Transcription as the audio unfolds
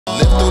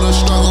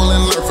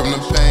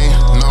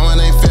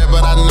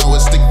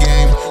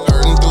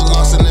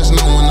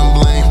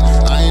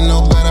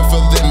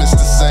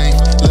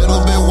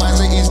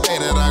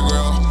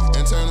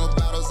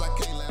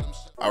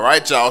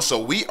Alright y'all, so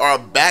we are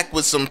back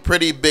with some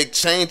pretty big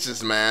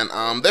changes, man.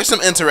 There's some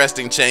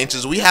interesting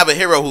changes. We have a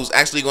hero who's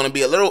actually going to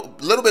be a little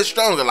bit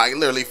stronger, like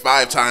literally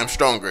 5 times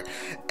stronger.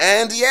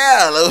 And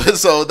yeah,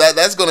 so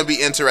that's going to be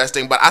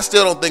interesting, but I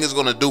still don't think it's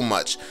going to do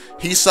much.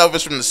 He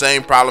suffers from the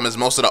same problem as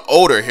most of the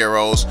older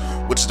heroes,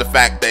 which is the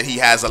fact that he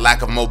has a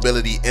lack of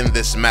mobility in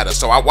this meta.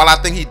 So while I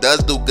think he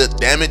does do good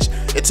damage,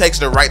 it takes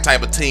the right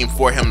type of team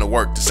for him to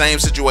work. The same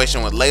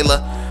situation with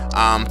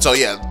Layla. So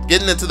yeah,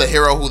 getting into the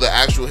hero, who the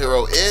actual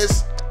hero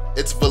is,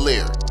 it's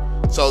Valir.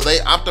 So they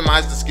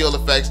optimize the skill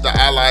effects. The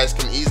allies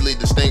can easily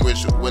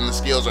distinguish when the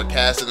skills are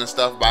casted and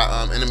stuff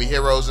by enemy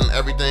heroes and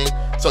everything.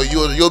 So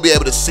you'll be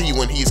able to see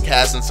when he's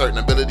casting certain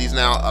abilities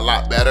now a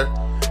lot better.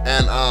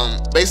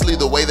 And basically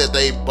the way that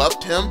they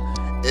buffed him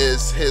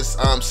is his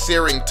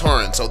searing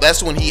torrent. So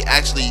that's when he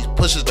actually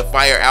pushes the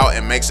fire out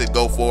and makes it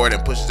go forward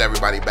and pushes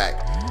everybody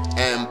back.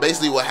 And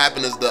basically what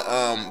happened is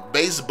the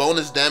base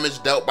bonus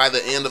damage dealt by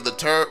the end of the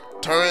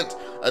torrent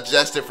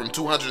adjusted from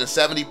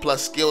 270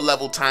 plus skill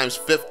level times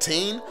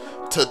 15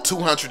 to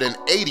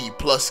 280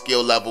 plus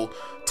skill level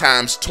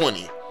times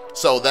 20.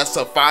 So that's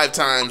a 5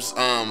 times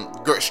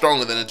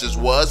stronger than it just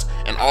was.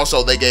 And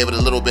also they gave it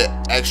a little bit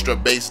extra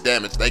base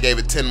damage. They gave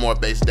it 10 more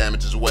base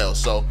damage as well.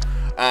 So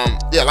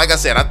yeah, like I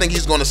said, I think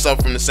he's going to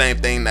suffer from the same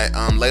thing that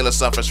Layla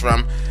suffers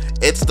from.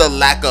 It's the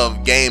lack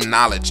of game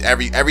knowledge.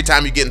 Every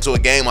time you get into a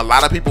game, a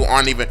lot of people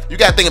aren't even, you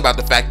gotta think about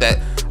the fact that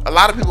a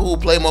lot of people who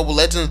play Mobile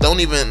Legends don't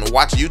even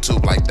watch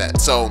YouTube like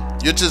that. So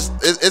you're just,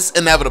 it's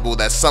inevitable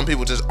that some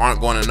people just aren't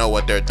going to know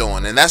what they're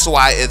doing. And that's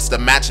why it's the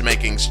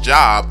matchmaking's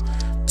job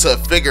to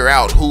figure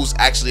out who's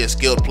actually a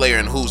skilled player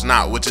and who's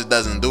not, which it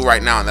doesn't do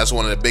right now. And that's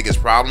one of the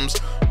biggest problems.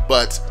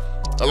 But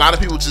a lot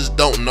of people just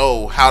don't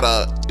know how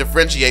to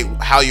differentiate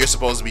how you're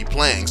supposed to be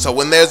playing. So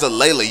when there's a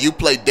Layla, you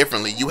play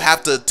differently. You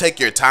have to take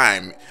your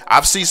time.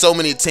 I've seen so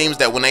many teams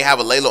that when they have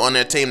a Layla on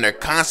their team, they're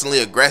constantly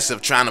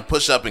aggressive, trying to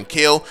push up and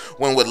kill.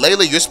 When with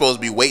Layla, you're supposed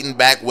to be waiting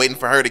back, waiting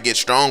for her to get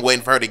strong,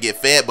 waiting for her to get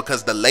fed,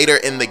 because the later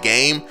in the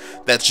game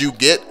that you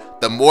get,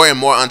 the more and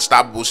more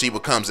unstoppable she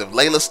becomes. If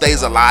Layla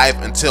stays alive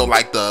until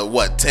like the,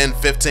 what, 10,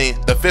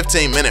 15, the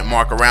 15-minute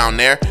mark around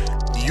there,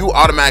 you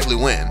automatically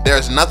win.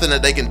 There's nothing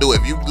that they can do.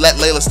 If you let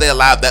Layla stay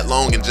alive that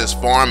long and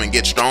just farm and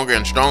get stronger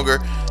and stronger,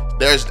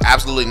 there's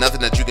absolutely nothing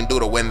that you can do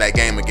to win that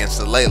game against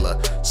the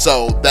Layla.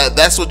 So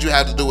that's what you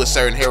have to do with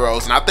certain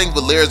heroes. And I think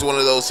Valir is one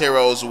of those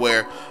heroes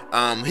where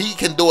he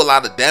can do a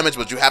lot of damage,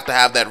 but you have to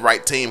have that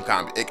right team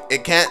comp.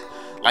 It can't,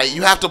 like,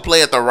 you have to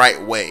play it the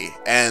right way.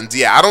 And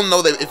yeah, I don't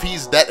know that if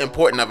he's that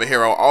important of a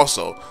hero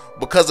also.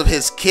 Because of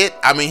his kit,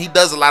 I mean, he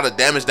does a lot of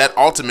damage. That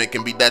ultimate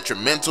can be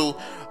detrimental.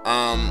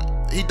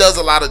 He does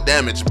a lot of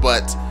damage,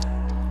 but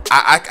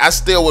I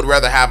still would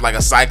rather have like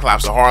a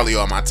Cyclops or Harley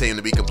on my team,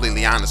 to be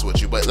completely honest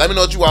with you. But let me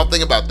know what you all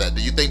think about that.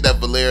 Do you think that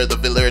the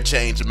Valir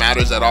change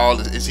matters at all?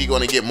 Is he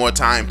going to get more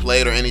time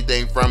played or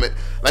anything from it?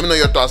 Let me know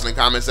your thoughts in the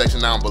comment section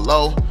down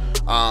below.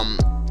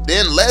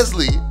 Then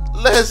Lesley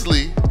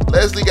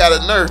got a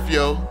nerf,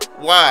 yo.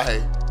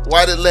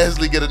 Why did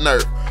Lesley get a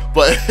nerf?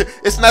 But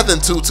it's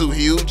nothing too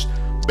huge.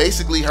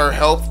 Basically, her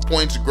health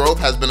points growth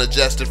has been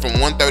adjusted from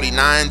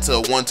 139 to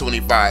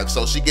 125,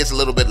 so she gets a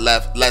little bit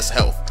less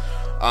health.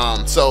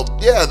 So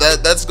yeah,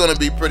 that's gonna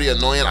be pretty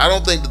annoying. I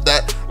don't think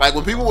that like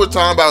when people were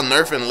talking about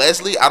nerfing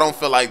Lesley, I don't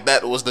feel like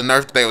that was the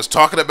nerf they was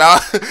talking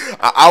about.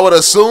 I would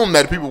assume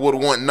that people would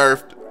want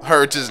nerfed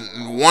her just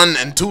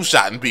 1- and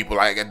 2-shotting people.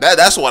 Like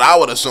that's what I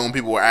would assume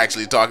people were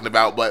actually talking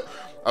about. But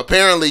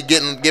apparently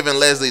giving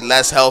Lesley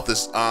less health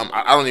is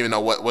I don't even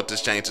know what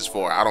this change is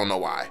for. I don't know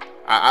why.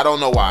 I don't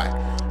know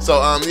why. So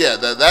yeah,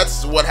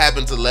 that's what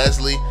happened to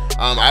Lesley.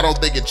 I don't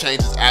think it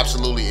changes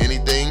absolutely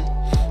anything.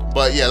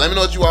 But yeah, let me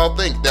know what you all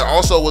think. There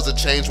also was a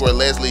change where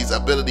Lesley's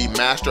ability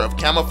Master of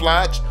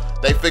Camouflage,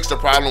 they fixed a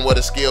problem where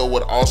the skill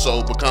would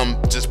also become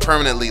just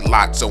permanently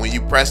locked. So when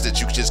you pressed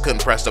it, you just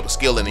couldn't press up a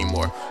skill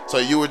anymore. So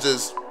you were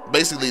just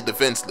basically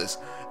defenseless.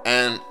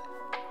 And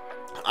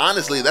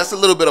honestly, that's a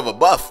little bit of a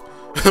buff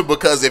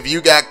because if you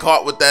got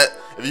caught with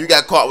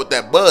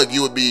that bug,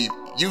 you would be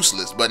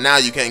useless. But now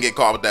you can't get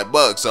caught with that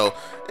bug. So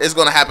it's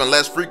going to happen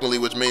less frequently,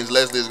 which means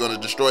Lesley is going to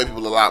destroy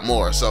people a lot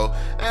more. So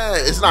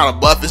it's not a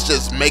buff, it's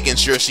just making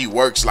sure she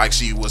works like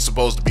she was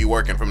supposed to be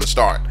working from the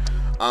start.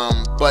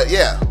 But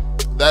yeah,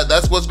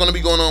 that's what's going to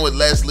be going on with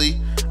Lesley.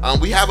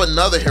 We have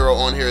another hero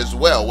on here as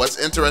well. What's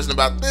interesting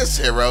about this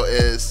hero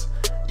is,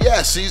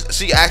 yeah,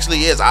 she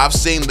actually is. I've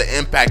seen the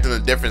impact and the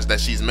difference that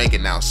she's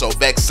making now. So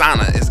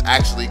Vexana is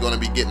actually going to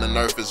be getting a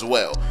nerf as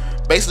well.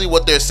 Basically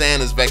what they're saying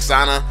is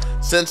Vexana,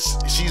 since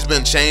she's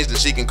been changed and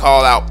she can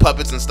call out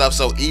puppets and stuff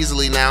so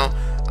easily now,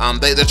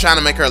 they're trying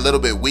to make her a little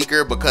bit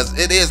weaker, because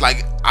it is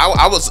like I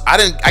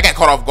got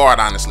caught off guard.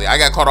 Honestly, I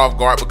got caught off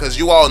guard because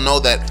you all know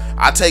that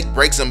I take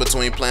breaks in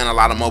between playing a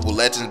lot of Mobile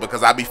Legends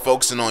because I be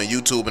focusing on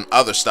YouTube and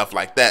other stuff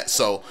like that.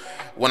 So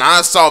when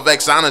I saw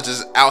Vexana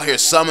just out here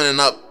summoning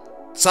up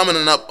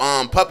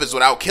puppets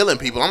without killing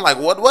people, I'm like,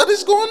 what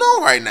is going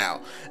on right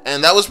now?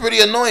 And that was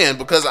pretty annoying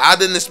because I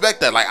didn't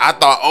expect that. Like, I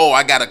thought, oh,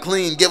 I got a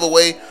clean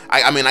giveaway.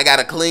 I mean, I got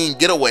a clean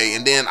getaway,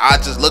 and then I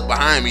just look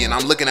behind me and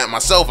I'm looking at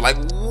myself like,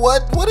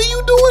 what are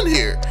you doing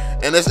here?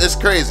 And it's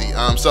crazy.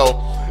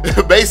 So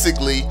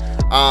basically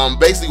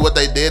what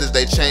they did is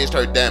they changed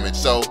her damage.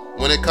 So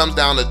when it comes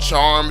down to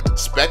Charmed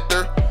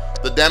Spectre,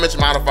 the damage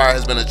modifier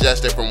has been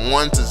adjusted from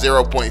 1 to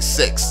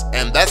 0.6,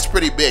 and that's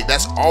pretty big.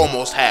 That's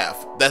almost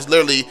half. That's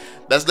literally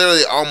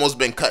almost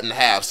been cut in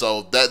half.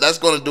 So that's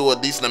going to do a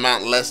decent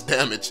amount less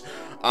damage.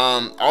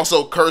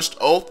 Also, Cursed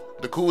Oath,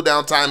 the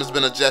cooldown time has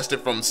been adjusted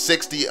from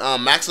 60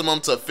 maximum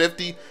to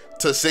 50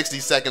 to 60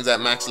 seconds at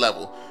max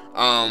level.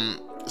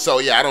 So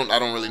yeah, I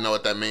don't really know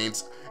what that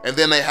means. And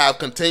then they have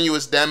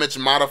continuous damage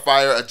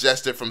modifier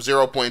adjusted from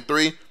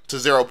 0.3 to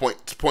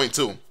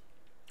 0.2.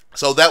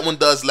 So that one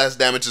does less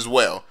damage as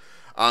well.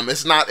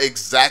 It's not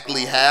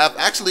exactly half.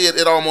 Actually,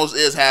 it almost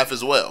is half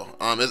as well.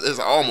 It's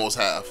almost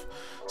half.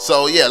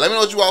 So yeah, let me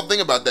know what you all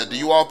think about that. Do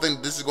you all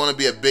think this is going to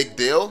be a big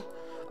deal?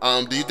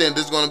 Do you think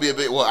this is going to be a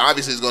big, well,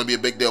 obviously it's going to be a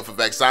big deal for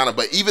Vexana,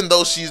 but even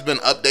though she's been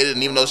updated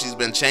and even though she's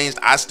been changed,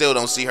 I still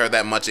don't see her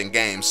that much in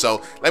games.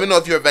 So let me know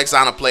if you're a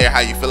Vexana player, how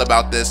you feel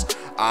about this.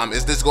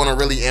 Is this going to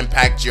really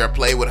impact your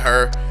play with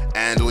her?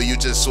 And will you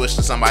just switch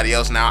to somebody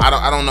else now?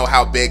 I don't know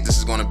how big this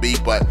is going to be,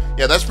 but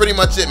yeah, that's pretty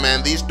much it,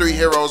 man. These 3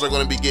 heroes are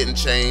going to be getting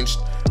changed.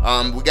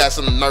 We got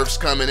some nerfs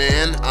coming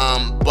in,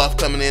 buff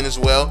coming in as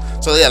well.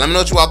 So yeah, let me know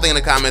what you all think in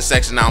the comment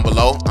section down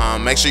below.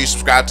 Make sure you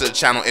subscribe to the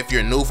channel if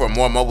you're new for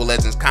more Mobile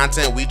Legends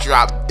content. We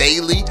drop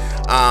daily.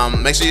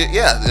 Make sure you,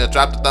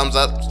 drop the thumbs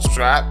up,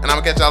 subscribe, and I'm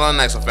gonna catch y'all on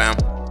the next one,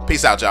 fam.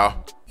 Peace out, y'all.